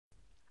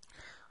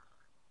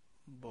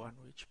Boa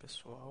noite,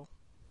 pessoal.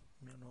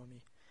 Meu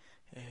nome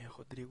é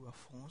Rodrigo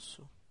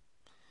Afonso.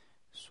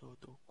 Sou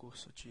do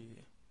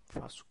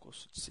faço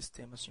curso de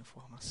Sistemas de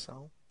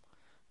Informação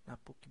na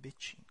PUC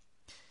Betim.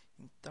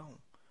 Então,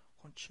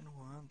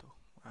 continuando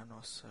a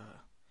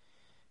nossa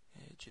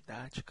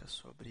didática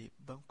sobre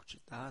banco de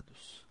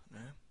dados,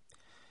 né?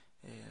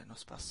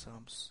 Nós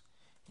passamos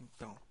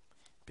então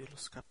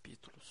pelos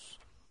capítulos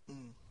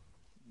 1,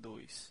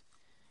 2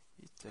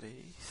 e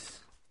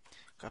 3.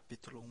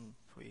 Capítulo 1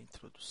 foi a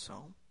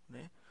introdução,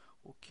 né?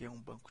 O que é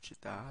um banco de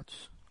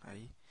dados.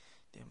 Aí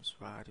temos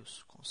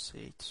vários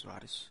conceitos,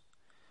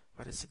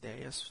 várias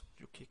ideias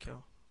de o que é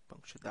um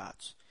banco de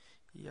dados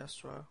e a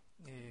sua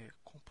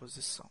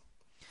composição.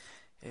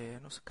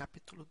 No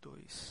capítulo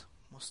 2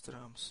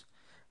 mostramos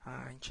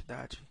a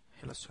entidade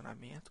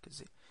relacionamento, quer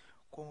dizer,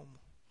 como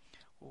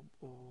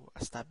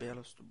as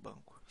tabelas do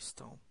banco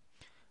estão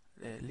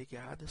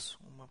ligadas,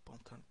 uma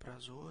apontando para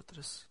as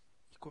outras,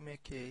 e como é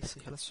que é esse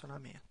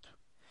relacionamento.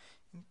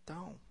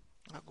 Então,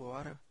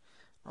 agora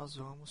nós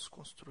vamos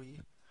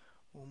construir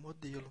o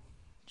modelo,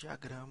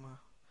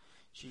 diagrama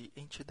de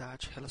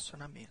entidade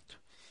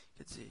relacionamento.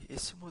 Quer dizer,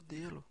 esse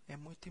modelo é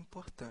muito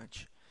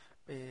importante.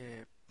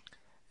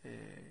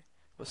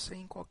 Você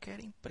em qualquer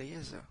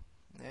empresa,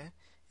 né,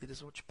 eles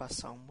vão te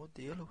passar um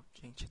modelo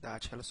de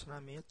entidade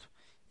relacionamento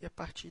e a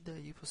partir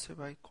daí você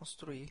vai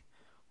construir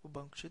o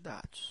banco de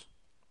dados.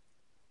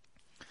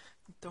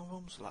 Então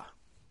vamos lá.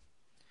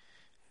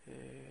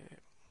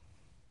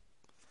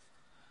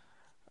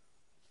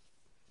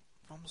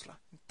 Vamos lá.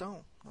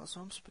 Então, nós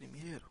vamos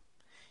primeiro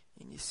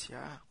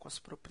iniciar com as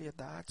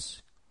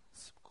propriedades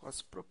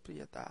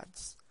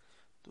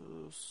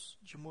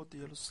de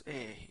modelos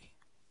R,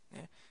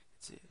 né? Quer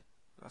dizer,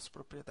 as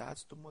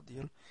propriedades do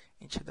modelo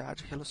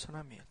entidade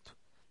relacionamento,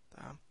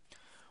 tá?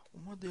 O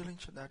modelo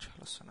entidade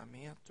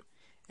relacionamento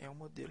é um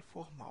modelo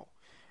formal,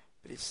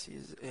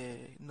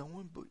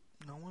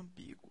 não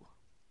ambíguo.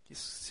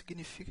 Isso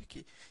significa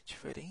que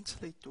diferentes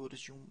leitores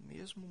de um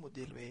mesmo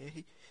modelo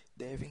R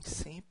devem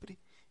sempre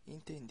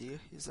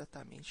entender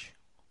exatamente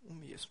o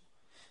mesmo.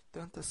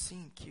 Tanto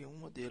assim que um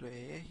modelo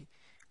R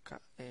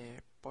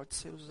pode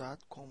ser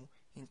usado como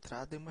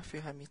entrada em uma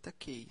ferramenta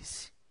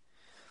case,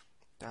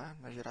 tá?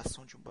 Na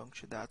geração de um banco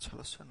de dados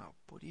relacional.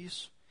 Por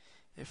isso,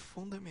 é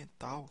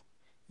fundamental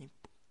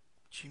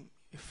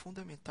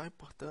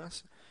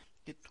importância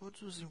que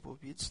todos os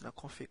envolvidos na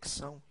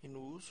confecção e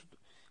no uso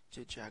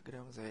de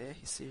diagramas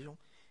R sejam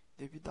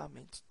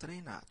devidamente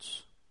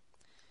treinados.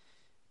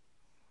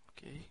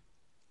 Ok?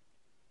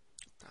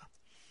 Tá.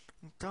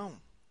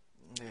 Então,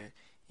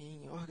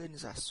 em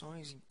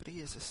organizações,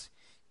 empresas,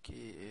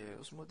 que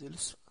os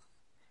modelos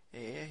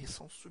R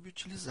são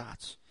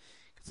subutilizados,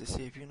 quer dizer,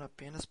 servindo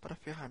apenas para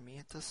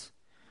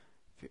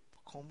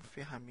como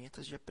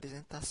ferramentas de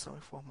apresentação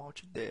informal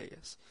de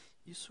ideias.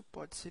 Isso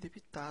pode ser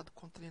evitado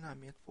com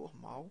treinamento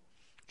formal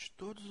de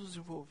todos os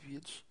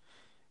envolvidos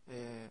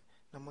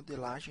na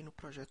modelagem no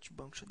projeto de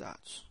banco de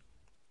dados.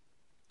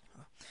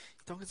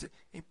 Então, quer dizer,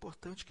 é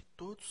importante que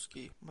todos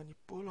que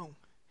manipulam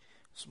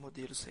os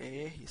modelos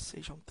R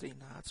sejam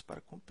treinados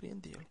para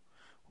compreendê-lo.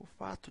 O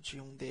fato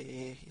de um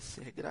DR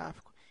ser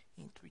gráfico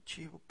e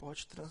intuitivo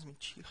pode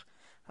transmitir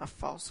a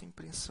falsa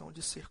impressão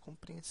de ser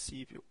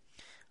compreensível,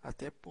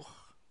 até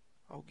por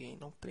alguém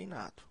não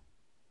treinado.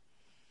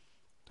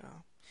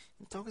 Tá?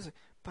 Então, quer dizer,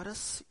 para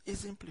se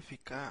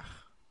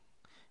exemplificar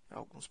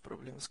alguns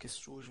problemas que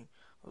surgem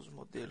aos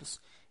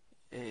modelos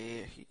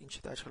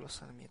entidade de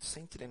relacionamento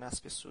sem treinar as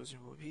pessoas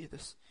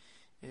envolvidas,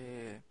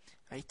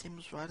 aí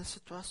temos várias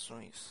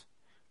situações.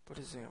 Por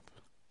exemplo,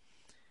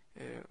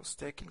 os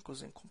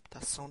técnicos em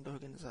computação da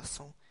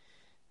organização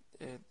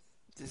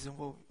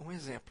desenvolvem um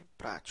exemplo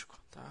prático.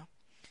 Tá?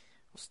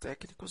 Os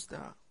técnicos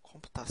da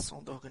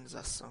computação da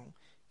organização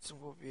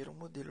desenvolveram um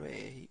modelo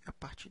R a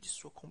partir de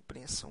sua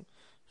compreensão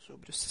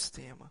sobre o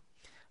sistema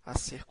a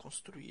ser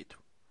construído,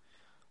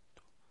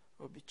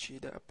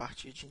 obtida a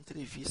partir de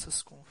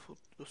entrevistas com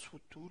os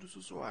futuros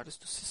usuários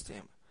do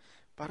sistema.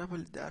 Para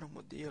validar o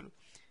modelo,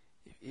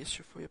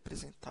 este foi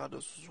apresentado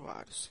aos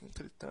usuários.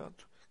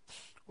 Entretanto,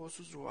 os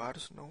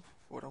usuários não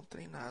foram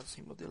treinados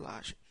em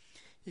modelagem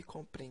e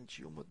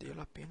compreendiam o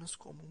modelo apenas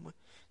como uma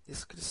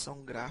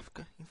descrição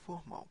gráfica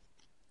informal.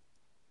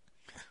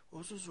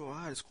 Os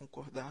usuários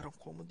concordaram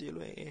com o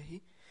modelo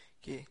R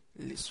que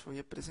lhes foi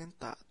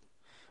apresentado.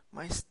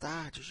 Mais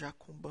tarde, já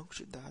com o banco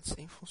de dados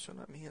em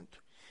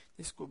funcionamento,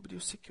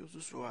 descobriu-se que os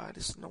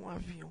usuários não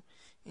haviam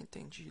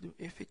entendido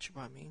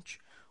efetivamente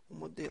o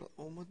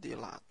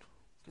modelado,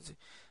 quer dizer,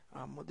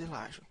 a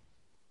modelagem.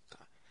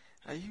 Tá?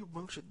 Aí o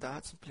banco de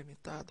dados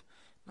implementado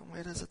não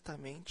era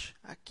exatamente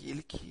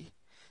aquele que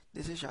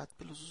desejado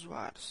pelos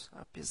usuários,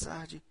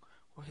 apesar de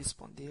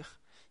corresponder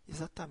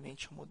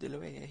exatamente ao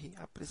modelo R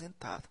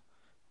apresentado.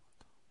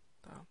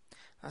 Tá?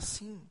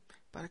 Assim,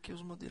 para que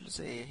os modelos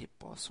R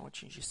possam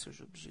atingir seus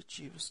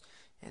objetivos,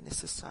 é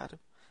necessário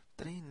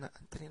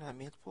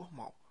treinamento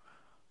formal.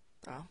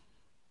 Tá?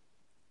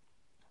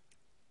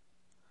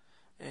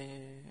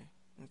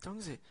 Então, quer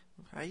dizer,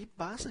 aí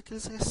basta que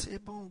eles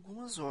recebam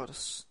algumas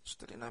horas de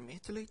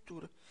treinamento e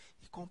leitura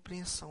e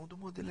compreensão do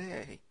modelo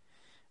ER.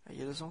 Aí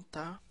eles vão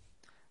estar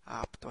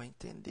aptos a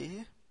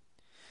entender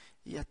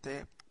e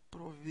até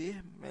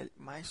prover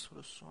mais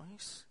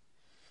soluções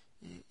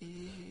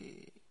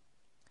e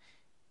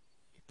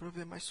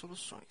prover mais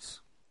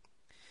soluções.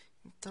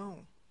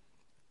 Então,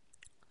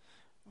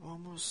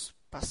 vamos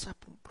passar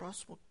para um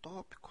próximo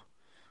tópico,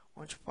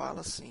 onde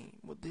fala assim: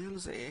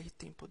 modelos ER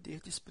têm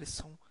poder de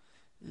expressão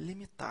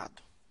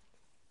limitado.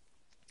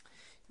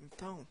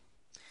 Então,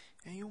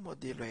 em um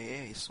modelo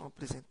ER são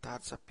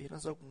apresentadas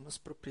apenas algumas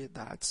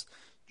propriedades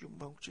de um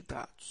banco de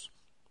dados.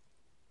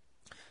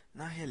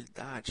 Na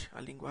realidade, a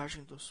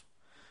linguagem dos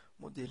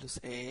modelos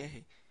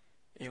ER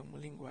é uma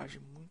linguagem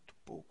muito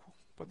pouco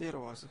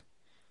poderosa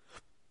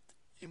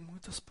e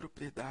muitas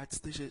propriedades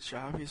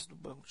desejáveis do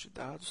banco de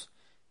dados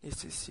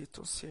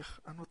necessitam ser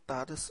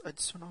anotadas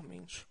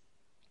adicionalmente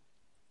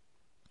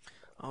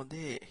ao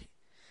DR.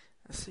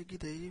 A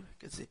seguir aí,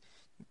 quer dizer,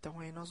 então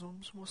aí nós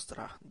vamos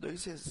mostrar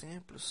dois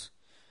exemplos,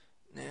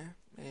 né,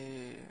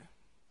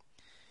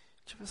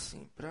 tipo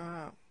assim,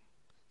 para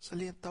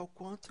salientar o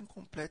quanto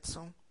incompletos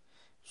são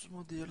os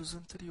modelos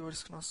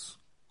anteriores que nós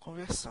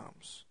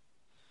conversamos,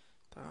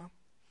 tá?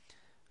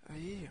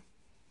 Aí,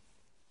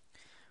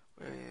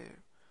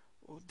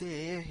 o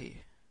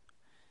DR,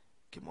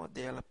 que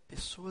modela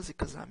pessoas e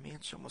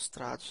casamentos já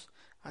mostrados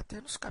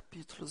até nos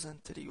capítulos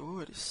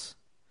anteriores,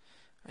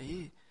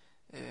 aí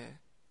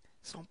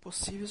são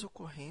possíveis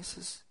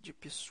ocorrências de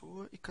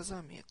pessoa e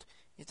casamento.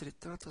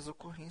 Entretanto, as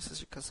ocorrências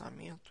de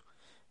casamento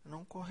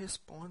não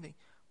correspondem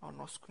ao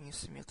nosso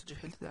conhecimento de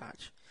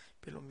realidade,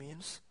 pelo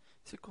menos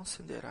se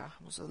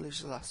considerarmos a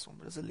legislação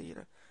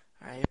brasileira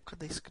à época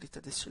da escrita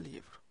deste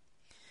livro.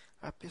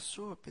 A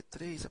pessoa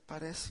P3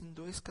 aparece em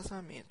dois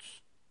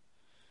casamentos,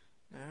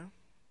 né?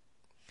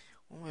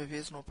 Uma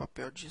vez no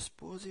papel de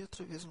esposa e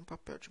outra vez no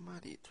papel de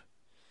marido,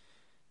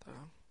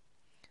 tá?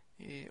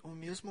 E o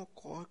mesmo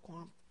ocorre com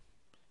a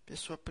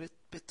pessoa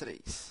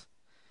P3.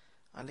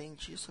 Além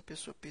disso, a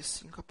pessoa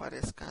P5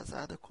 aparece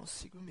casada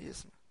consigo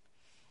mesma.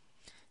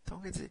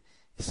 Então, quer dizer,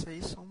 isso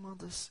aí são uma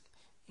das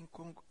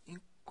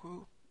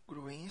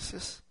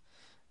incongruências,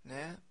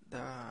 né,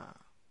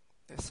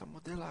 dessa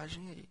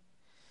modelagem aí,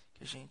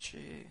 que a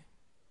gente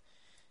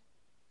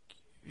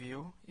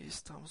viu e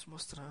estamos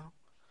mostrando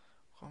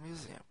como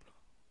exemplo.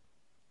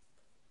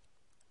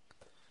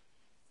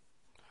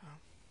 Tá?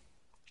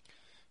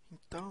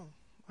 Então,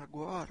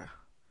 agora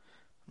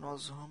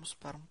nós vamos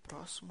para um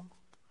próximo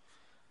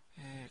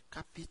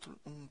capítulo,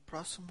 um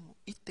próximo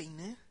item,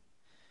 né?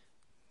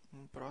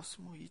 Um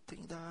próximo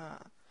item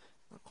da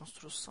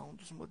construção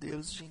dos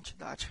modelos de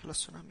entidade e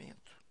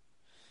relacionamento,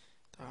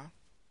 tá?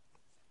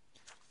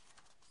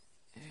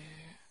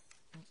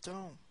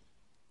 Então,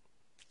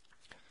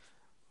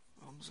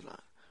 vamos lá.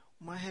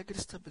 Uma regra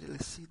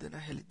estabelecida na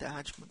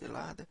realidade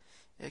modelada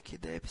é que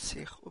deve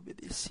ser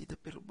obedecida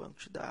pelo banco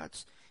de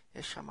dados,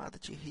 é chamada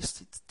de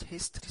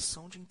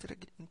restrição de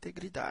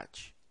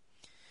integridade.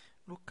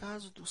 No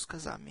caso dos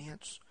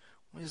casamentos,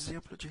 um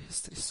exemplo de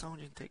restrição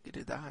de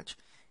integridade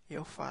é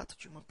o fato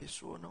de uma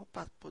pessoa não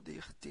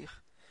poder ter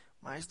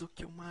mais do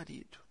que um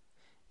marido,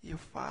 e o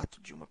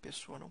fato de uma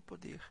pessoa não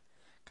poder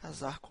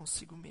casar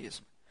consigo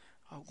mesma.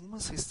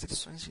 Algumas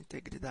restrições de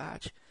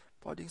integridade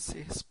podem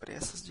ser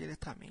expressas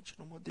diretamente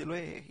no modelo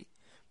ER,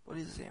 por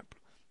exemplo,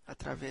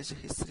 através de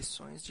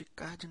restrições de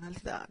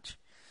cardinalidade.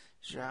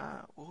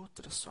 Já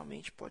outras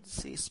somente podem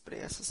ser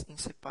expressas em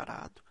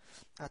separado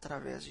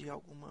através de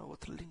alguma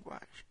outra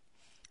linguagem.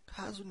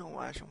 Caso não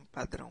haja um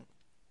padrão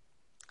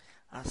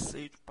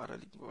aceito para a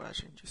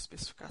linguagem de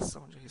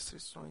especificação de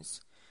restrições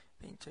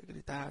de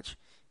integridade,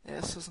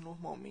 essas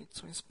normalmente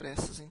são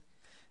expressas em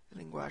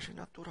linguagem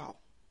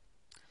natural.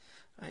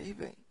 Aí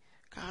vem,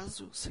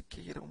 caso se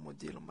queira um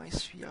modelo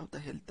mais fiel da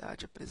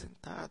realidade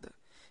apresentada,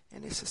 é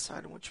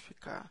necessário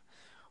modificar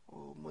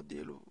o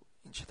modelo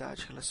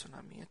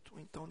entidade-relacionamento ou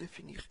então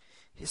definir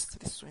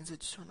restrições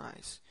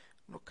adicionais.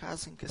 No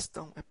caso em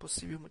questão, é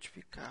possível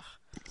modificar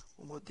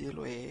o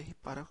modelo ER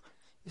para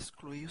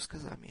excluir os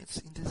casamentos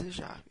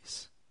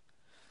indesejáveis.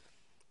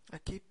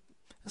 Aqui,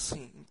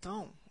 assim,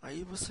 então,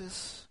 aí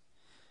vocês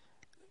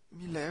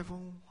me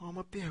levam a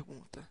uma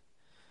pergunta.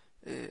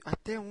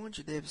 Até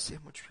onde deve ser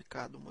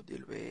modificado o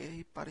modelo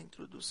ER para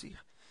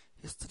introduzir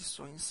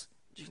restrições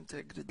de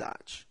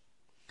integridade?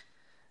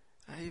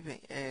 Aí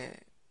vem,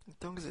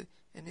 então, quer dizer,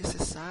 é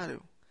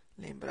necessário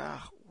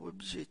lembrar o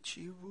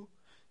objetivo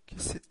que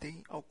se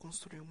tem ao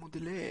construir um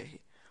modelo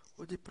ER,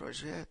 ou de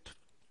projeto,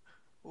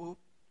 ou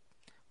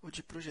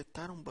de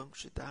projetar um banco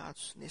de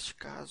dados. Neste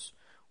caso,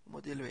 o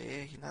modelo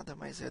ER nada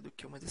mais é do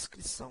que uma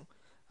descrição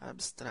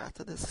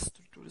abstrata das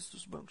estruturas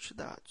dos bancos de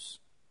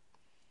dados.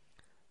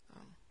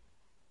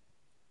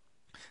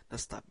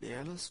 Das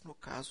tabelas, no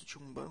caso de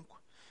um banco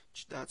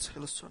de dados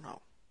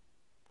relacional.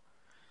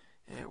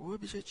 O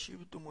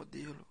objetivo do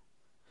modelo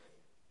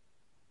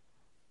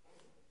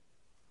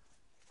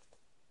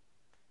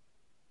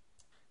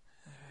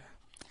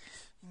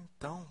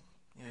então,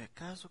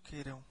 caso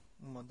queiram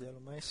um modelo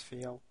mais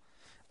fiel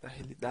da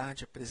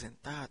realidade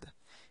apresentada,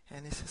 é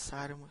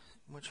necessário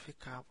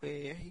modificar o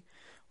ER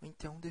ou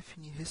então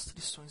definir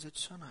restrições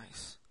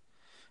adicionais.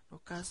 No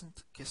caso em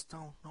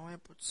questão, não é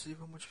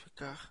possível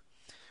modificar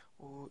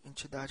o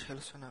entidade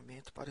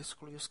relacionamento para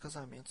excluir os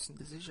casamentos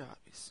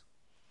indesejáveis.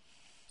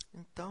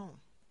 Então,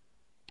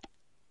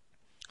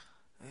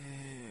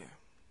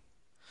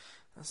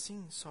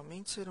 assim,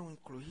 somente serão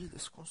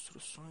incluídas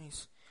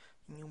construções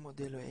em um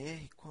modelo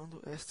ER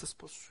quando estas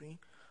possuem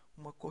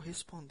uma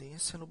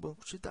correspondência no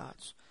banco de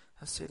dados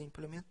a ser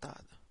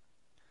implementada.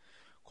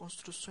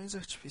 Construções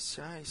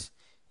artificiais,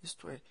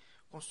 isto é,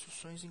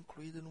 construções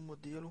incluídas no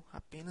modelo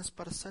apenas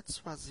para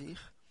satisfazer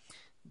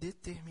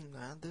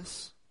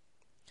determinadas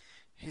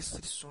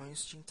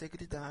restrições de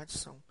integridade,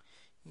 são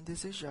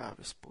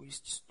indesejáveis,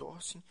 pois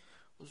distorcem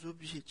os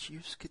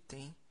objetivos que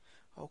tem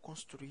ao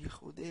construir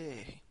o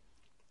DR.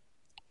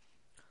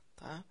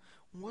 Tá?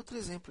 Um outro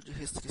exemplo de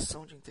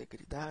restrição de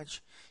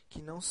integridade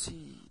que não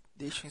se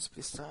deixa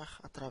expressar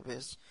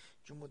através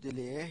de um modelo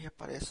ER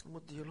aparece no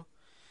modelo,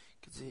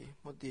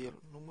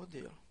 no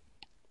modelo.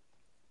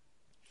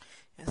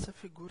 Essa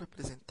figura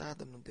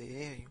apresentada no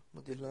DR,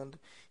 modelando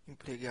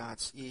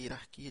empregados e a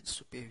hierarquia de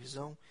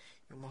supervisão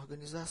em uma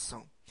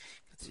organização.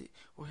 Quer dizer,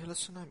 o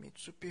relacionamento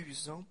de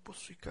supervisão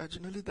possui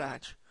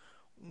cardinalidade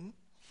 1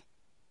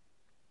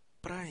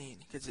 para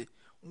N, quer dizer,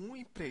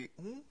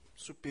 um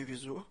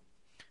supervisor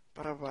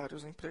para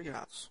vários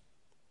empregados.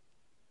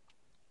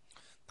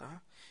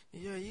 Tá?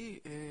 E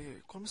aí,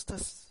 como está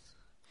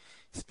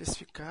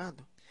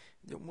especificado,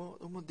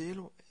 o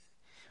modelo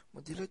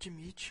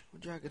admite o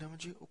diagrama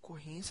de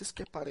ocorrências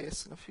que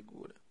aparece na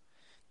figura.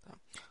 Tá?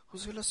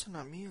 Os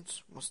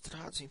relacionamentos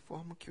mostrados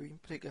informam que o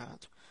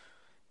empregado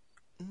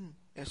 1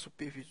 é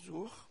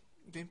supervisor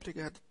do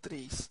empregado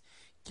 3,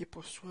 que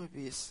por sua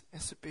vez é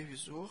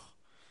supervisor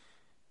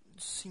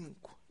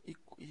 5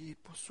 e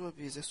por sua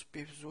vez é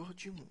supervisor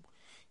de 1.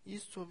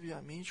 Isso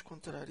obviamente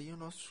contraria o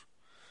nosso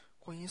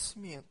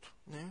conhecimento,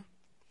 né,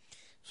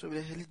 sobre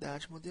a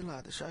realidade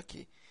modelada, já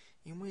que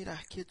em uma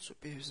hierarquia de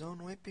supervisão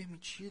não é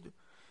permitido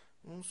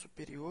um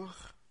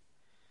superior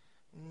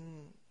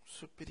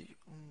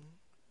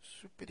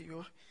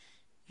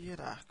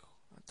hierárquico.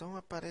 Então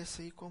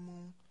aparece aí como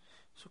um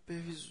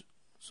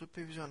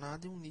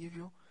supervisionado em um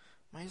nível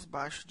mais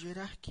baixo de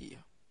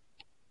hierarquia.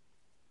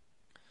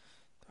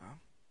 Tá?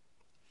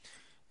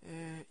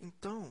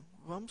 Então,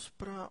 vamos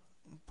para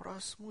o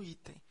próximo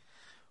item.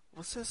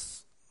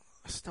 Vocês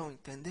estão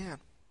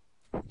entendendo?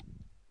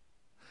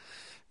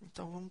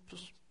 Então,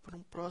 vamos para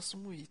um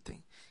próximo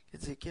item. Quer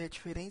dizer que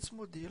diferentes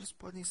modelos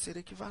podem ser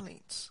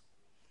equivalentes.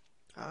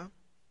 Tá?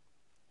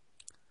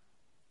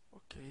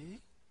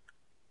 Ok.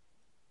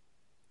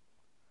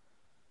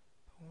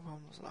 Então,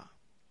 vamos lá.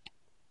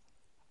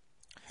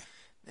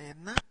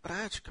 Na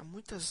prática,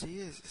 muitas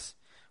vezes,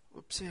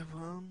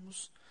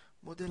 observamos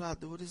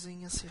modeladores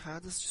em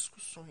acirradas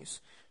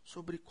discussões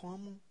sobre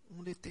como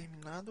um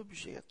determinado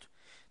objeto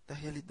da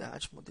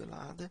realidade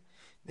modelada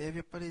deve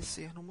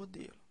aparecer no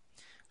modelo.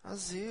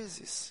 Às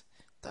vezes,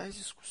 tais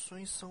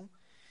discussões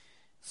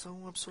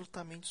são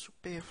absolutamente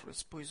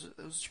supérfluas, pois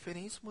os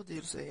diferentes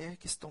modelos ER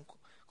que estão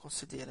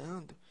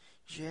considerando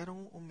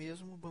geram o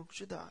mesmo banco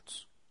de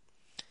dados.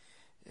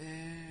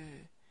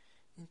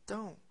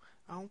 Então,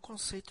 há um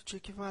conceito de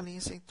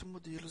equivalência entre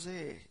modelos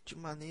ER, de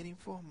maneira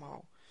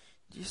informal.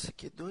 Disse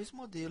que dois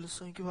modelos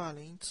são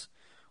equivalentes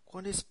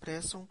quando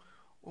expressam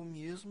o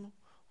mesmo,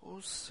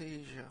 ou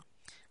seja,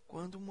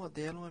 quando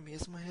modelam a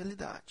mesma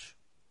realidade.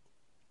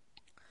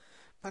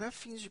 Para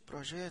fins de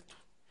projeto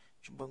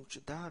de banco de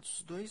dados,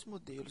 os dois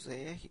modelos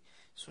ER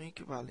são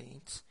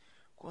equivalentes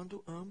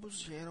quando ambos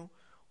geram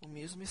o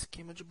mesmo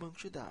esquema de banco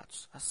de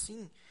dados.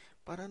 Assim,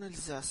 para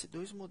analisar se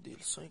dois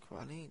modelos são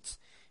equivalentes,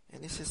 é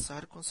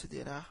necessário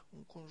considerar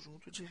um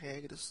conjunto de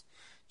regras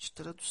de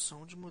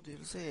tradução de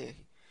modelos ER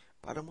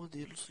para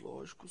modelos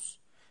lógicos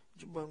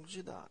de banco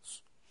de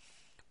dados.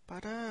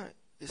 Para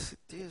esse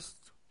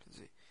texto,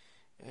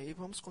 aí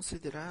vamos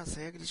considerar as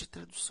regras de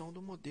tradução do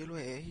modelo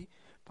ER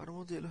para o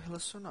modelo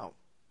relacional,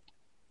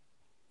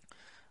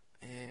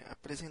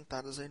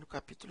 apresentadas aí no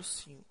capítulo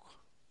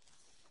 5.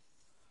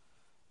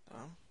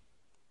 Tá?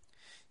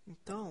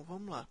 Então,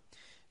 vamos lá.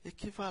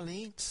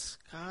 Equivalentes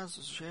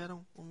casos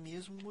geram o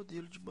mesmo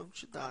modelo de banco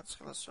de dados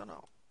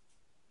relacional,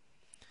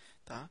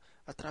 tá?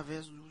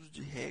 Através do uso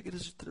de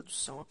regras de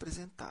tradução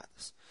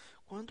apresentadas.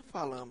 Quando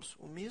falamos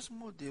o mesmo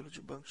modelo de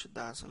banco de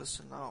dados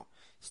relacional,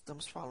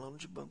 estamos falando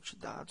de banco de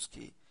dados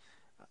que,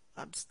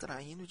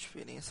 abstraindo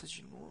diferenças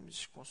de nomes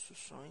de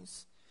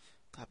construções,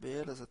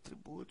 tabelas,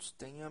 atributos,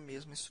 têm a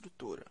mesma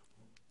estrutura.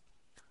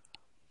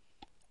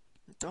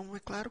 Então, é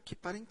claro que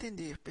para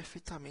entender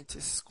perfeitamente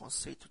esses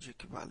conceitos de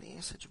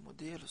equivalência de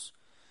modelos,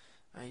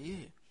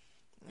 aí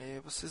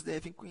vocês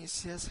devem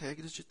conhecer as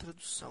regras de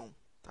tradução,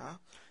 tá?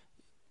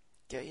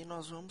 Que aí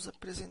nós vamos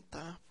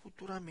apresentar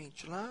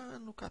futuramente, lá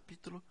no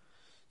capítulo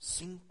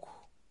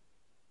 5.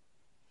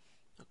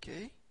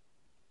 Ok?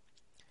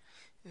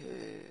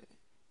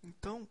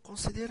 Então,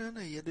 considerando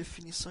aí a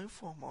definição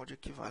informal de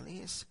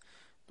equivalência,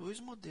 dois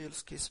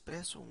modelos que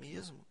expressam o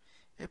mesmo,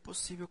 é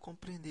possível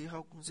compreender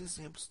alguns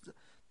exemplos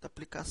da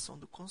aplicação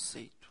do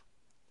conceito.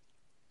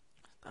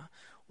 Tá?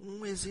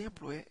 Um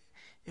exemplo é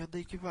a da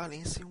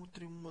equivalência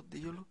entre um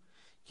modelo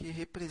que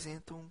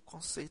representa um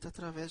conceito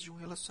através de um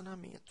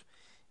relacionamento,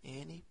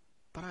 N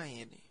para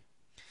N,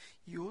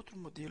 e outro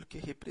modelo que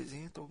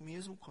representa o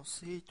mesmo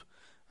conceito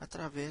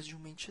através de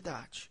uma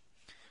entidade.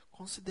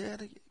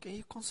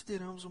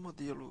 Consideramos o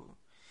modelo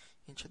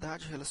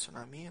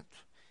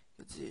entidade-relacionamento,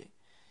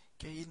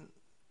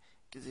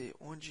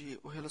 onde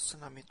o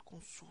relacionamento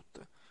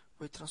consulta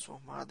foi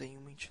transformado em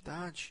uma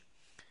entidade.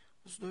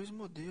 Os dois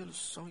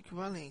modelos são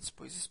equivalentes,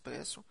 pois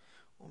expressam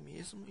o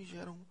mesmo e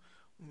geram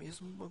o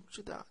mesmo banco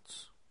de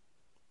dados.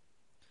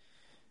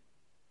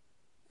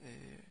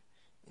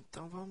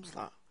 Então vamos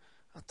lá.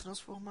 A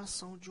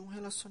transformação de um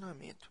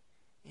relacionamento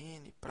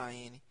N para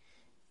N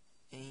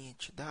em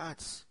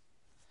entidades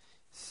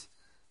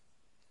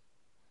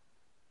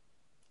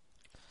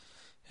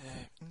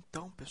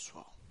então,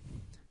 pessoal,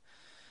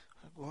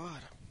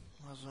 agora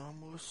nós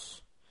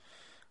vamos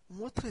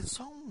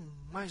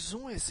mais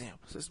um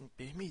exemplo, vocês me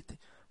permitem?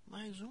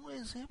 Mais um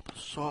exemplo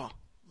só,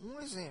 um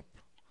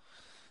exemplo,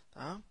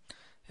 tá?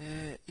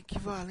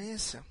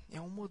 Equivalência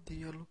é um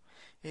modelo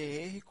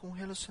R com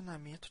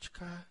relacionamento de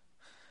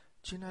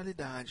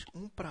cardinalidade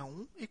 1 para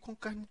 1 e com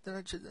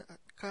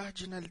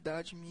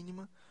cardinalidade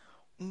mínima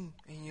 1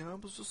 em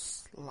ambos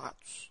os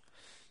lados.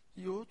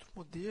 E outro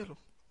modelo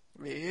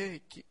é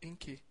R em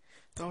que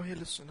tal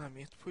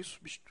relacionamento foi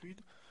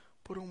substituído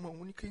por uma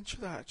única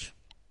entidade.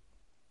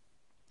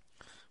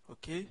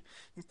 Ok?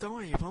 Então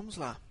aí, vamos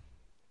lá.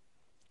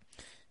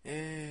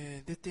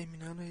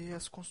 Determinando aí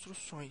as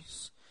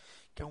construções,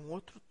 que é um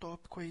outro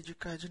tópico aí de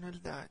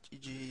cardinalidade,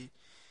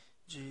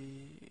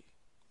 de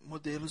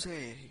modelos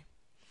R.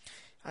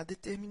 A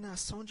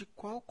determinação de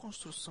qual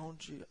construção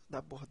da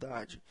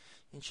abordagem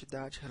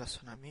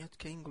entidade-relacionamento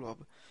que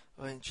engloba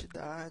a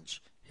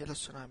entidade,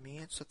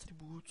 relacionamentos,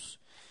 atributos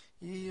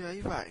e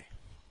aí vai.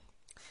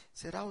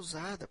 Será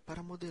usada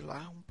para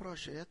modelar um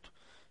projeto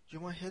de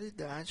uma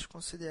realidade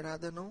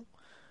considerada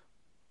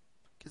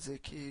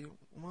que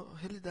uma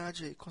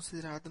realidade aí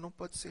considerada não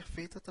pode ser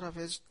feita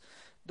através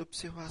da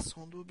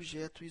observação do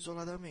objeto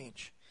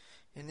isoladamente.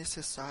 É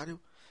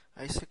necessário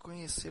aí se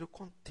conhecer o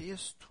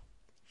contexto,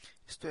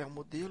 isto é, o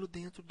modelo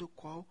dentro do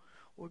qual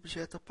o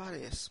objeto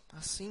aparece.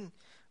 Assim,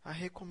 a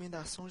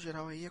recomendação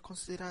geral aí é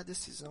considerar a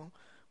decisão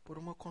por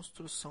uma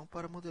construção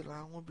para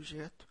modelar um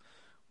objeto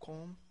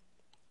como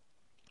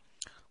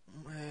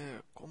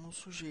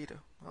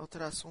sujeira, a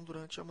alteração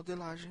durante a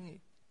modelagem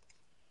aí.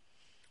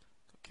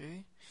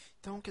 Ok?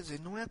 Então,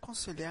 não é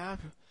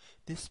aconselhável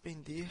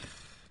despender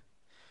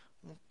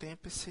um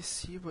tempo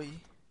excessivo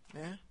aí,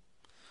 né?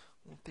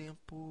 Um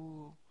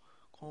tempo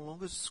com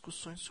longas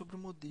discussões sobre o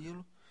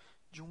modelo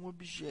de um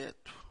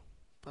objeto,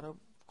 para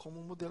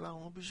como modelar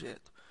um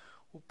objeto.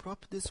 O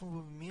próprio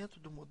desenvolvimento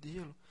do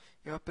modelo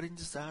é o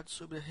aprendizado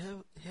sobre a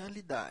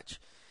realidade,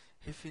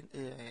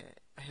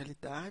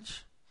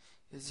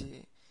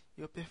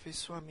 e o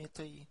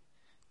aperfeiçoamento aí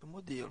do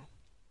modelo.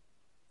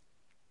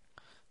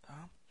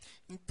 Tá?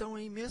 Então,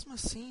 aí, mesmo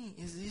assim,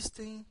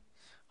 existem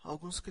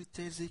alguns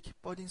critérios aí que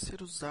podem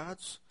ser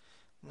usados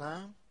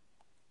na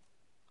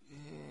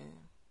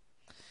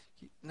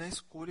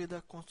escolha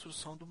da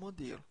construção do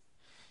modelo.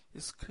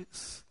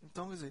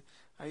 Então,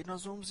 aí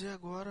nós vamos ver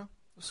agora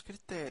os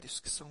critérios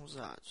que são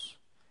usados,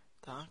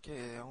 tá? Que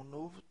é um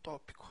novo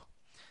tópico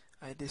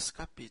aí desse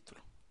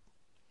capítulo.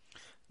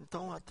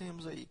 Então, lá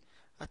temos aí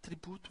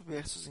atributo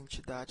versus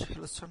entidade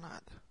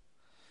relacionada.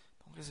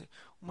 Então,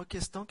 uma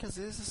questão que às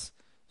vezes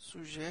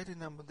sugere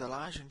na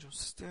modelagem de um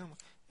sistema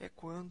é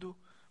quando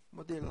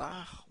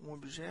modelar um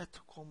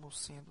objeto como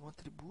sendo um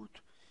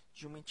atributo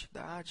de uma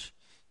entidade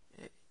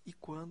e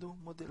quando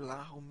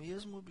modelar o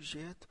mesmo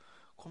objeto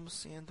como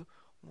sendo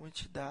uma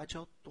entidade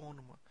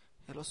autônoma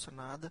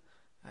relacionada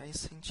a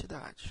essa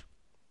entidade.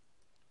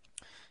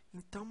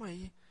 Então,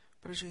 aí,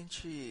 para a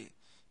gente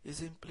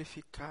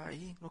exemplificar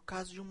aí, no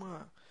caso de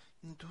uma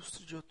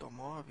indústria de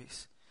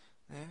automóveis,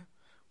 né,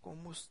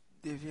 como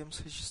devemos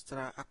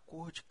registrar a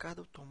cor de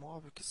cada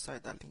automóvel que sai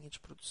da linha de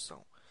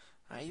produção.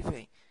 Aí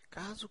vem,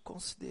 caso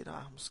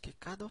considerarmos que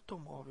cada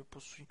automóvel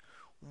possui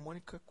uma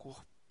única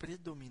cor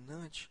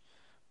predominante,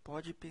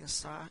 pode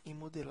pensar em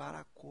modelar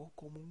a cor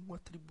como um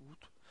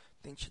atributo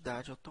da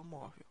entidade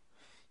automóvel.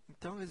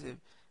 Então,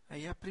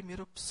 aí é a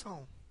primeira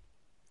opção.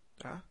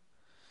 Tá?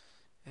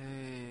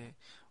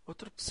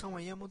 Outra opção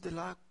aí é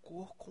modelar a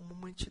cor como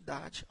uma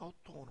entidade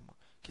autônoma,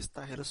 que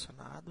está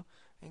relacionado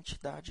à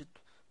entidade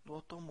do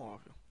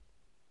automóvel.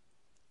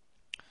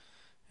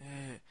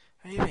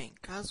 Aí vem,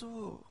 caso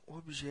o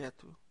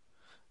objeto...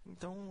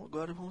 Então,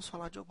 agora vamos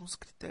falar de alguns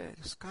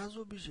critérios. Caso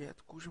o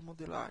objeto cuja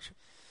modelagem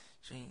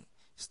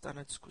está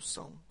na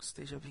discussão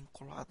esteja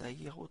vinculado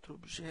aí a outro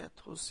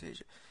objeto, ou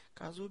seja,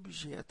 caso o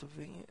objeto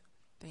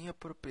tenha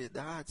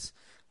propriedades,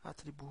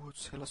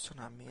 atributos,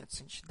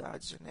 relacionamentos,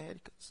 entidades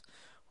genéricas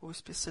ou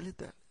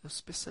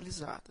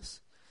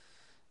especializadas.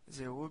 Quer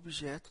dizer, o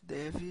objeto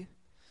deve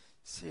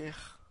ser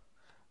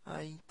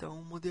aí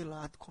então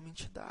modelado como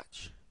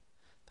entidade.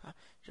 tá?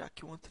 Já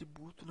que um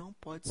atributo não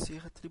pode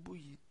ser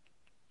atribuído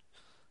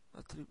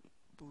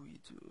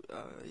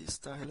a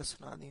estar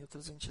relacionado em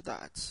outras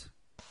entidades.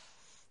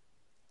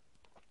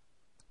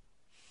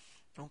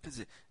 Então, quer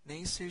dizer,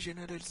 nem ser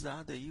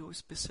generalizado aí ou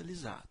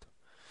especializado.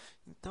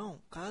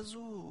 Então,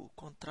 caso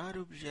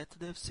contrário, o objeto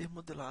deve ser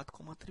modelado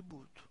como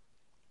atributo.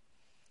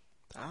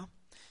 Tá?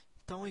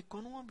 Então, aí,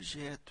 quando um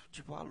objeto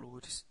de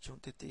valores de um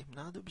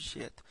determinado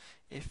objeto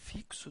é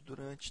fixo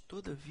durante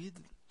toda a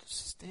vida do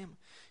sistema,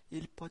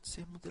 ele pode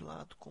ser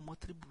modelado como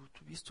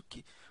atributo, visto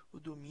que o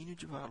domínio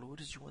de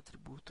valores de um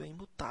atributo é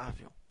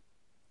imutável.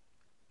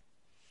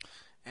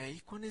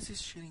 E quando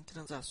existirem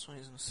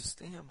transações no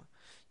sistema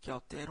que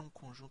alteram um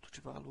conjunto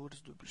de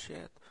valores do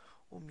objeto,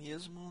 o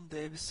mesmo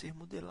deve ser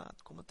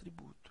modelado como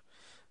atributo.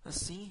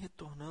 Assim,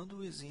 retornando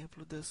o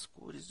exemplo das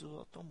cores dos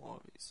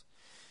automóveis.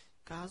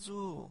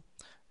 Caso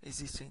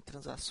existem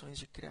transações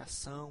de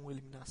criação ou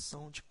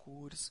eliminação de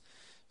cores,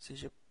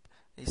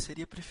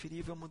 seria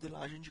preferível a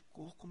modelagem de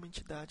cor como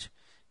entidade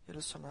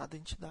relacionada à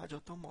entidade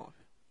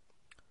automóvel.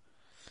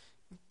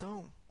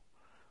 Então,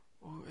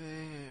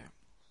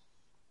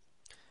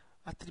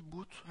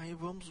 atributo, aí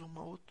vamos a um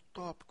outro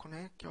tópico,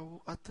 né, que é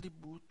o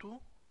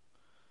atributo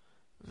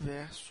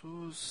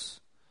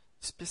versus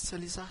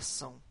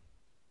especialização.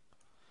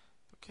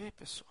 Ok,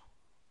 pessoal?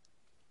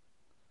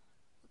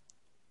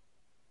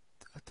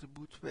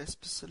 Atributo versus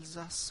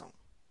especialização.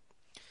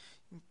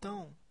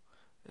 Então,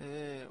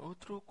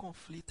 outro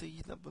conflito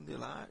aí da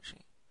modelagem,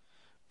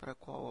 para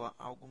qual há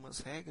algumas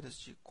regras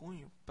de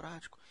cunho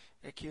prático,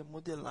 é que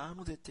modelar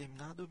um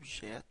determinado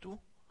objeto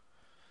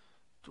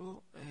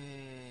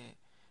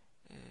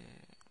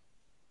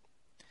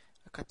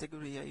a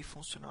categoria aí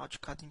funcional de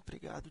cada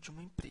empregado de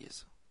uma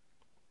empresa.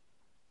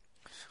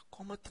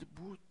 Como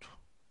atributo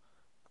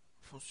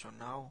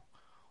funcional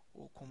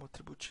ou como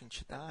atributo de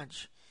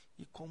entidade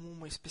e como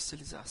uma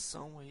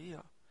especialização aí,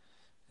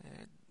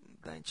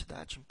 da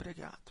entidade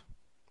empregado.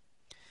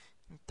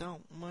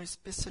 Então, uma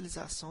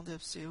especialização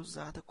deve ser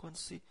usada quando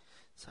se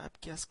sabe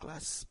que as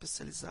classes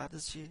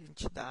especializadas de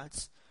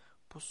entidades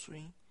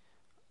possuem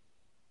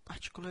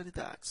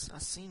particularidades.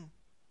 Assim,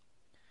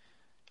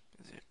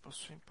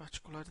 possuem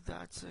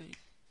particularidades aí,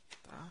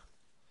 tá?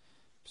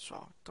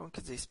 Pessoal, então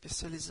quer dizer,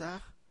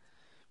 especializar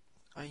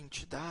a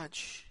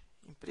entidade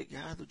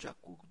empregado de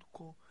acordo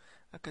com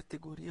a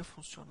categoria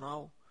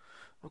funcional.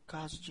 No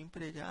caso de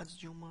empregados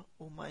de uma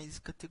ou mais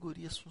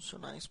categorias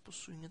funcionais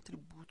possuem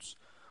atributos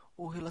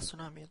ou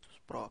relacionamentos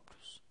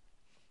próprios.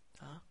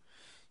 Tá?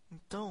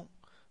 Então,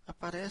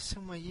 aparece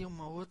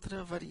uma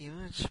outra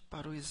variante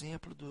para o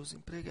exemplo dos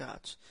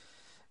empregados.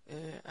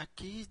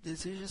 Aqui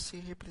deseja-se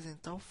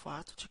representar o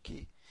fato de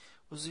que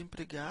os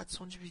empregados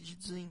são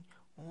divididos em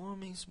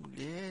homens,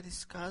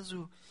 mulheres,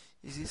 caso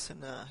exista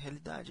na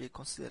realidade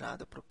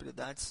considerada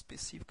propriedades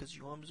específicas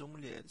de homens ou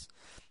mulheres.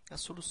 A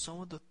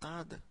solução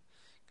adotada,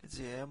 quer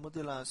dizer, é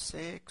modelar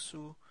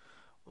sexo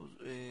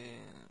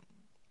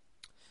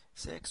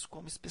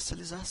como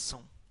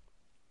especialização.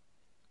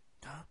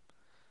 Tá?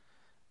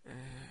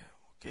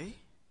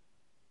 Ok?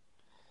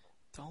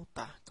 Então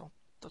tá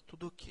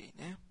tudo ok,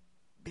 né?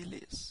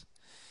 Beleza.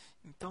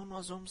 Então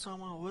nós vamos a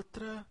um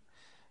outro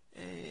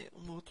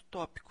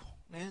tópico,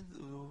 né,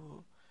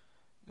 do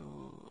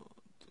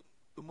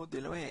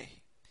modelo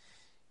R,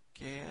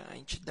 que é a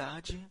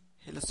entidade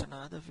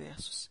relacionada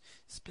versus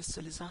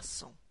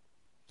especialização.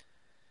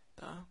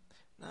 Tá?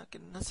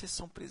 Na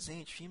seção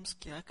presente, vimos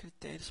que há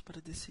critérios para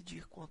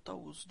decidir quanto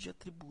ao uso de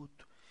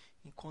atributo,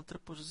 em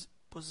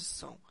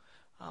contraposição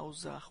a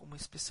usar uma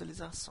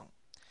especialização.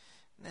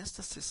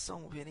 Nesta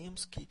seção,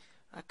 veremos que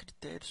há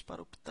critérios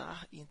para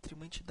optar entre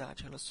uma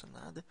entidade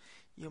relacionada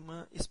e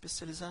uma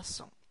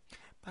especialização.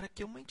 Para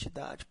que uma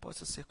entidade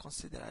possa ser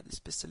considerada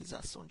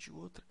especialização de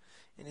outra,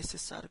 é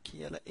necessário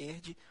que ela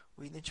herde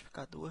o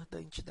identificador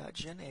da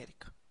entidade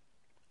genérica.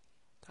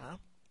 Tá?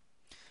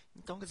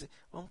 Então, quer dizer,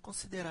 vamos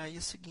considerar aí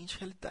a seguinte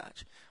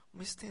realidade.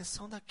 Uma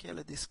extensão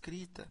daquela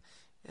descrita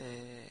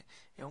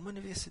é uma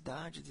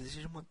universidade que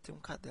deseja manter um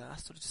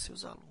cadastro de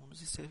seus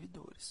alunos e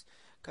servidores.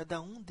 Cada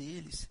um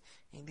deles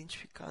é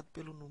identificado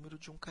pelo número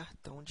de um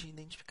cartão de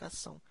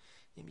identificação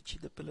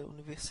emitida pela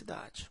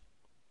universidade.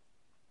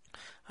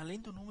 Além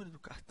do número do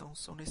cartão,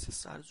 são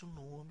necessários o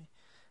nome,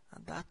 a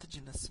data de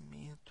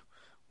nascimento,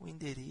 o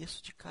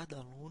endereço de cada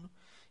aluno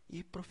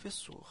e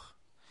professor.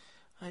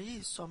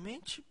 Aí,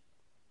 somente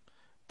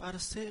para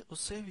os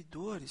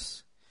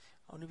servidores,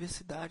 a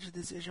universidade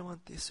deseja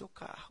manter seu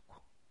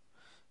cargo,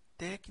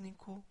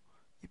 técnico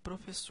e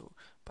professor,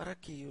 para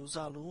que os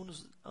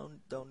alunos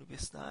da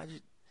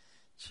universidade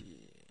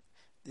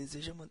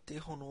deseja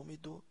manter o nome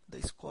da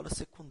escola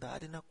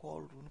secundária na qual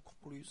o aluno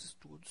concluiu os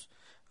estudos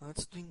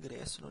antes do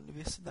ingresso na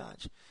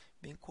universidade,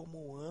 bem como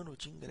o ano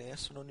de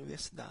ingresso na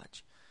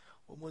universidade.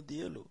 O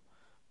modelo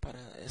para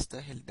esta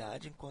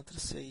realidade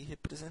encontra-se aí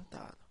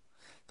representado.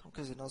 Então,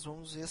 quer dizer, nós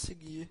vamos ver a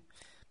seguir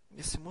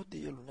esse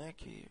modelo, né,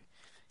 que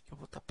eu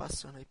vou estar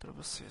passando aí para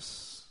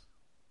vocês.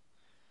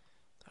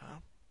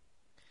 Tá?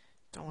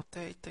 Então,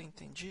 até aí está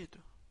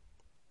entendido?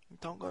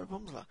 Então agora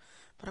vamos lá.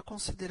 Para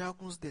considerar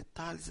alguns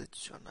detalhes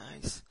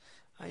adicionais,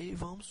 aí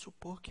vamos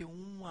supor que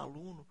um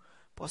aluno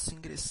possa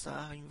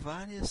ingressar em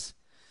várias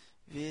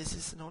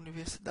vezes na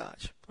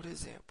universidade, por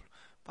exemplo,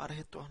 para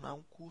retornar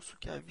um curso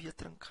que havia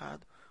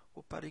trancado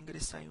ou para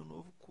ingressar em um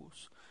novo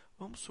curso.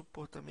 Vamos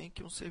supor também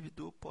que um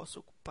servidor possa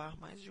ocupar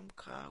mais de um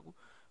cargo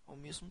ao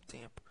mesmo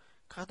tempo.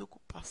 Cada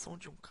ocupação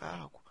de um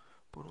cargo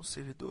por um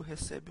servidor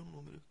recebe um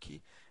número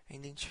que a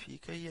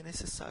identifica e é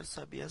necessário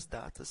saber as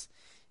datas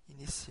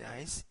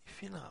iniciais e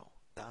final.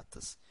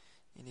 Datas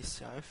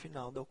inicial e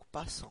final da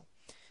ocupação.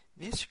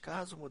 Neste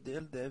caso, o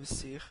modelo deve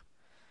ser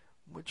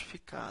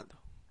modificado.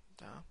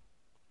 Tá?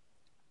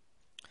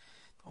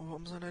 Então,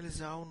 vamos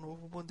analisar o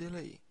novo modelo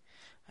aí.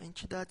 A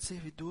entidade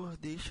servidor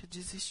deixa de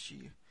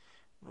existir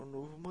no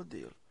novo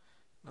modelo.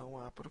 Não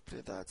há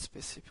propriedades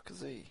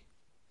específicas aí.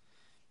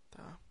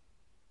 Tá?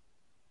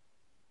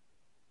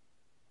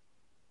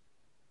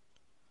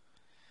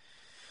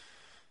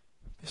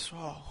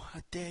 Pessoal,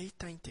 até aí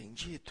tá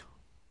entendido?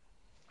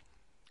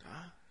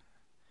 Tá?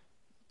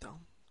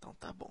 Então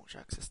tá bom,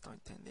 já que vocês estão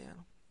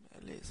entendendo.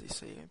 Beleza,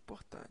 isso aí é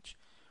importante.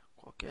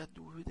 Qualquer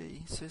dúvida aí,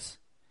 vocês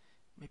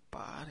me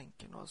parem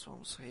que nós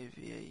vamos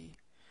rever aí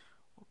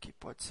o que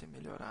pode ser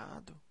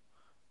melhorado,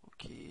 o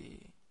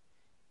que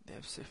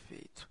deve ser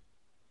feito.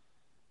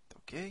 Tá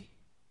ok?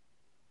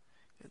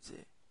 Quer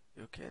dizer,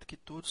 eu quero que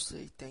todos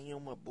aí tenham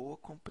uma boa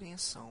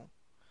compreensão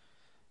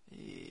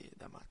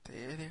da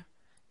matéria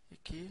e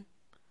que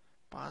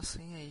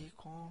passem aí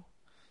com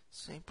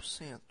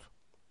 100%.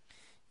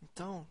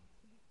 Então,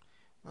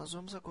 nós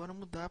vamos agora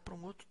mudar para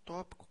um outro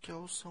tópico que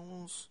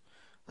são os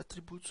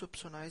atributos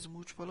opcionais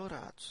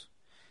multivalorados.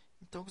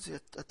 Então, quer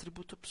dizer,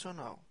 atributo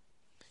opcional.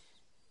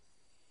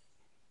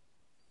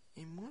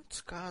 Em muitos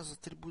casos,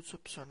 atributos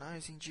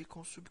opcionais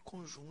indicam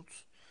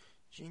subconjuntos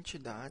de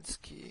entidades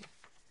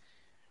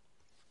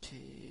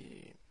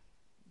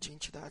de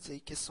entidades aí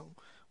que são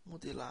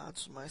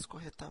modelados mais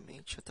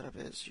corretamente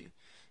através de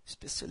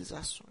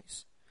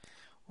especializações.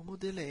 O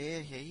modelo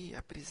ER aí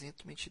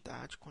apresenta uma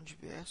entidade com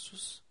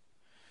diversos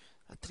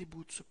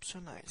atributos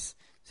opcionais.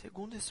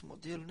 Segundo esse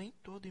modelo, nem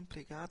todo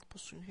empregado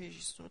possui um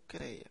registro no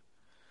CREA,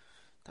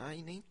 tá?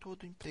 E nem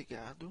todo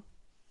empregado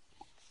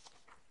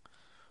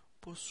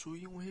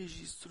possui um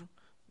registro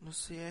no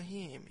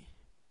CRM.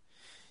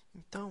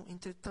 Então,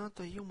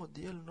 entretanto, aí o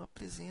modelo não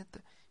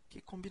apresenta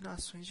que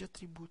combinações de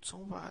atributos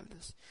são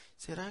válidas.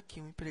 Será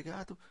que um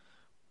empregado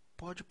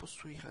pode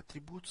possuir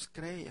atributos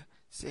CREA,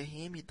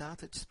 CRM e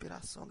data de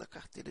expiração da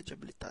carteira de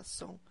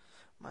habilitação,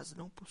 mas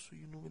não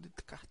possui o número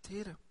de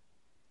carteira?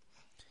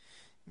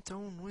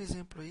 Então, no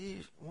exemplo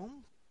aí,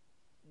 vamos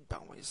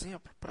dar um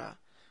exemplo para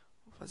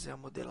fazer a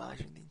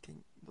modelagem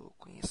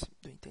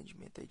do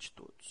entendimento aí de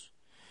todos.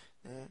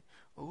 Né?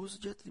 O uso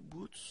de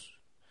atributos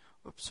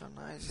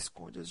opcionais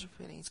esconde as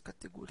diferentes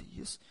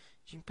categorias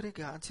de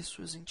empregados e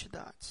suas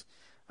entidades.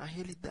 A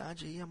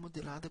realidade aí é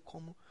modelada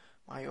como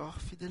maior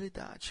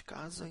fidelidade,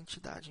 caso a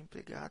entidade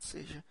empregado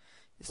seja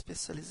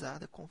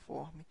especializada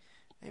conforme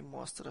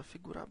mostra a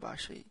figura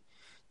abaixo aí.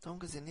 Então,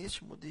 quer dizer,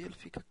 neste modelo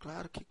fica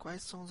claro que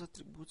quais são os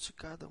atributos de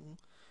cada um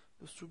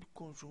dos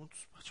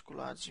subconjuntos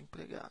particulares de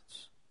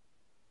empregados.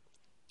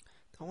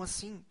 Então,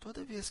 assim,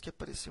 toda vez que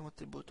aparecer um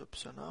atributo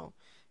opcional,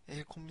 é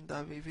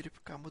recomendável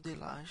verificar a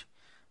modelagem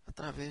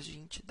através de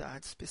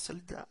entidades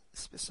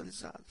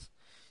especializadas,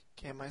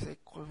 que é mais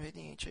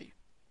conveniente aí.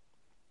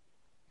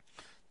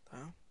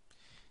 Tá?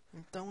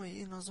 Então,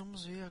 aí nós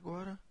vamos ver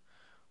agora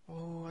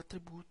o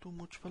atributo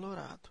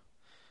multivalorado.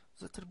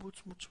 Os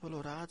atributos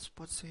multivalorados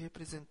podem ser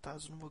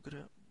representados no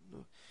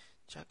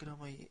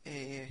diagrama aí,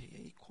 ER,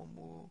 aí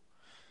como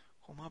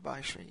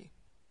abaixo aí.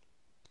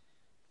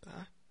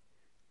 Tá?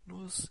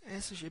 Nos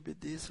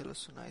SGBDs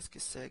relacionais que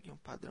seguem um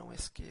padrão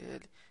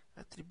SQL,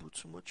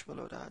 atributos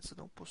multivalorados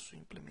não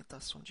possuem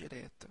implementação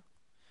direta.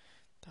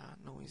 Tá?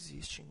 Não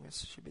existe em um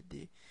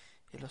SGBD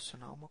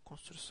relacional uma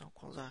construção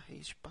com os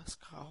arrays de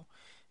Pascal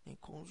nem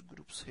com os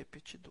grupos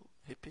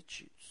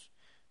repetidos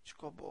de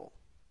COBOL.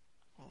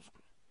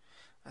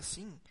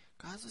 Assim,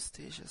 caso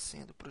esteja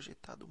sendo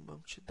projetado um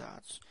banco de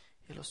dados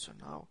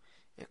relacional,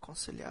 é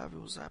aconselhável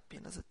usar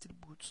apenas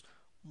atributos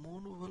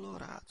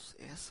monovalorados.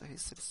 Essa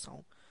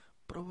restrição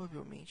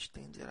provavelmente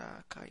tenderá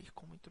a cair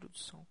com a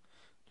introdução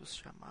dos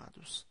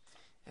chamados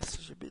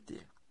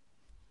SGBD.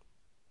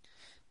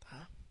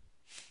 Tá?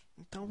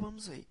 Então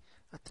vamos aí.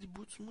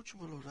 Atributos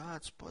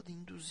multivalorados podem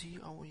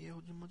induzir ao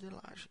erro de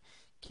modelagem,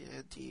 que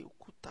é de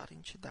ocultar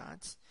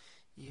entidades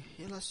e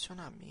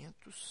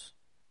relacionamentos.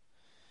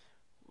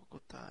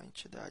 Ocultar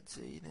entidades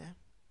aí, né?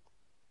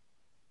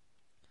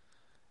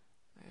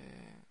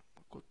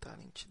 Ocultar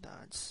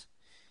entidades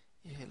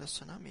e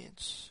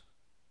relacionamentos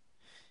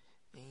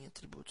em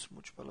atributos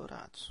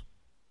multivalorados.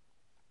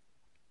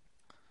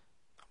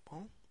 Tá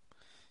bom?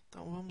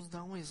 Então vamos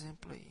dar um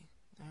exemplo aí,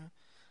 né?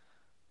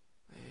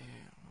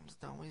 Vamos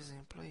dar um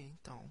exemplo aí,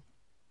 então.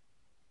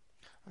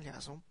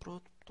 Aliás, vamos para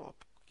outro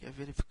tópico, que é a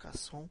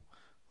verificação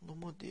do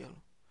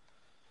modelo.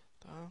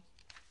 Tá?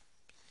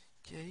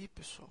 Que aí,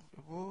 pessoal,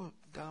 eu vou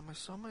dar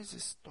só mais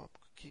esse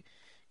tópico aqui,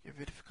 que é a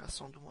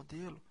verificação do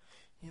modelo,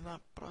 E na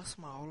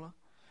próxima aula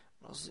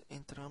nós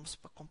entramos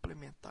para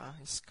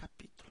complementar esse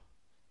capítulo.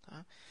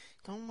 Tá?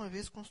 Então, uma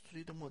vez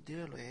construído o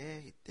modelo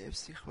R, deve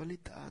ser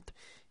validado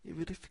e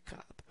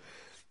verificado.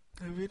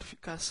 A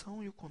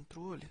verificação e o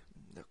controle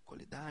da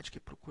qualidade que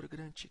procura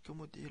garantir que o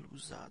modelo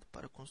usado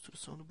para a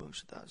construção do banco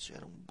de dados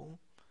gera um bom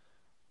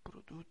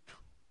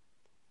produto.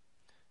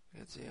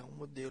 Quer dizer, é um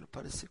modelo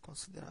para ser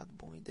considerado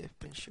bom e deve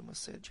preencher uma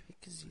série de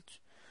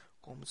requisitos,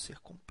 como ser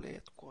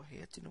completo,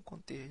 correto e não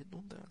conter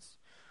redundância.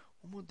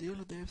 O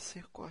modelo deve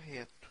ser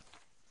correto.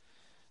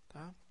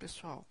 Tá?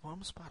 Pessoal,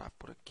 vamos parar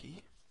por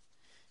aqui.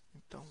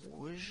 Então,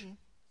 hoje,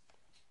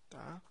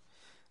 tá?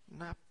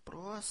 Na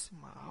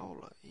próxima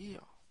aula, aí,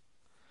 ó,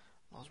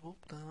 nós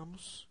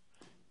voltamos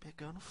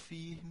pegando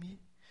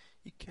firme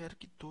e quero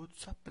que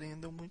todos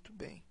aprendam muito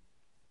bem.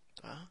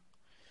 Tá?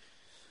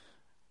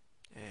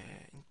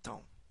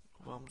 Então,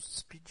 vamos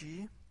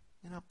despedir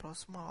e na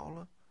próxima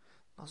aula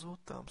nós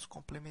voltamos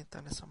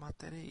complementando essa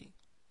matéria aí.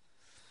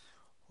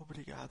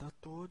 Obrigado a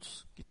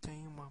todos, que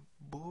tenham uma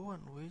boa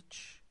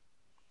noite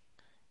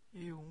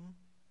e um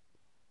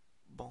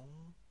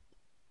bom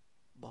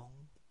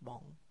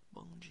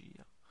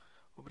dia.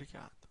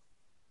 Obrigado.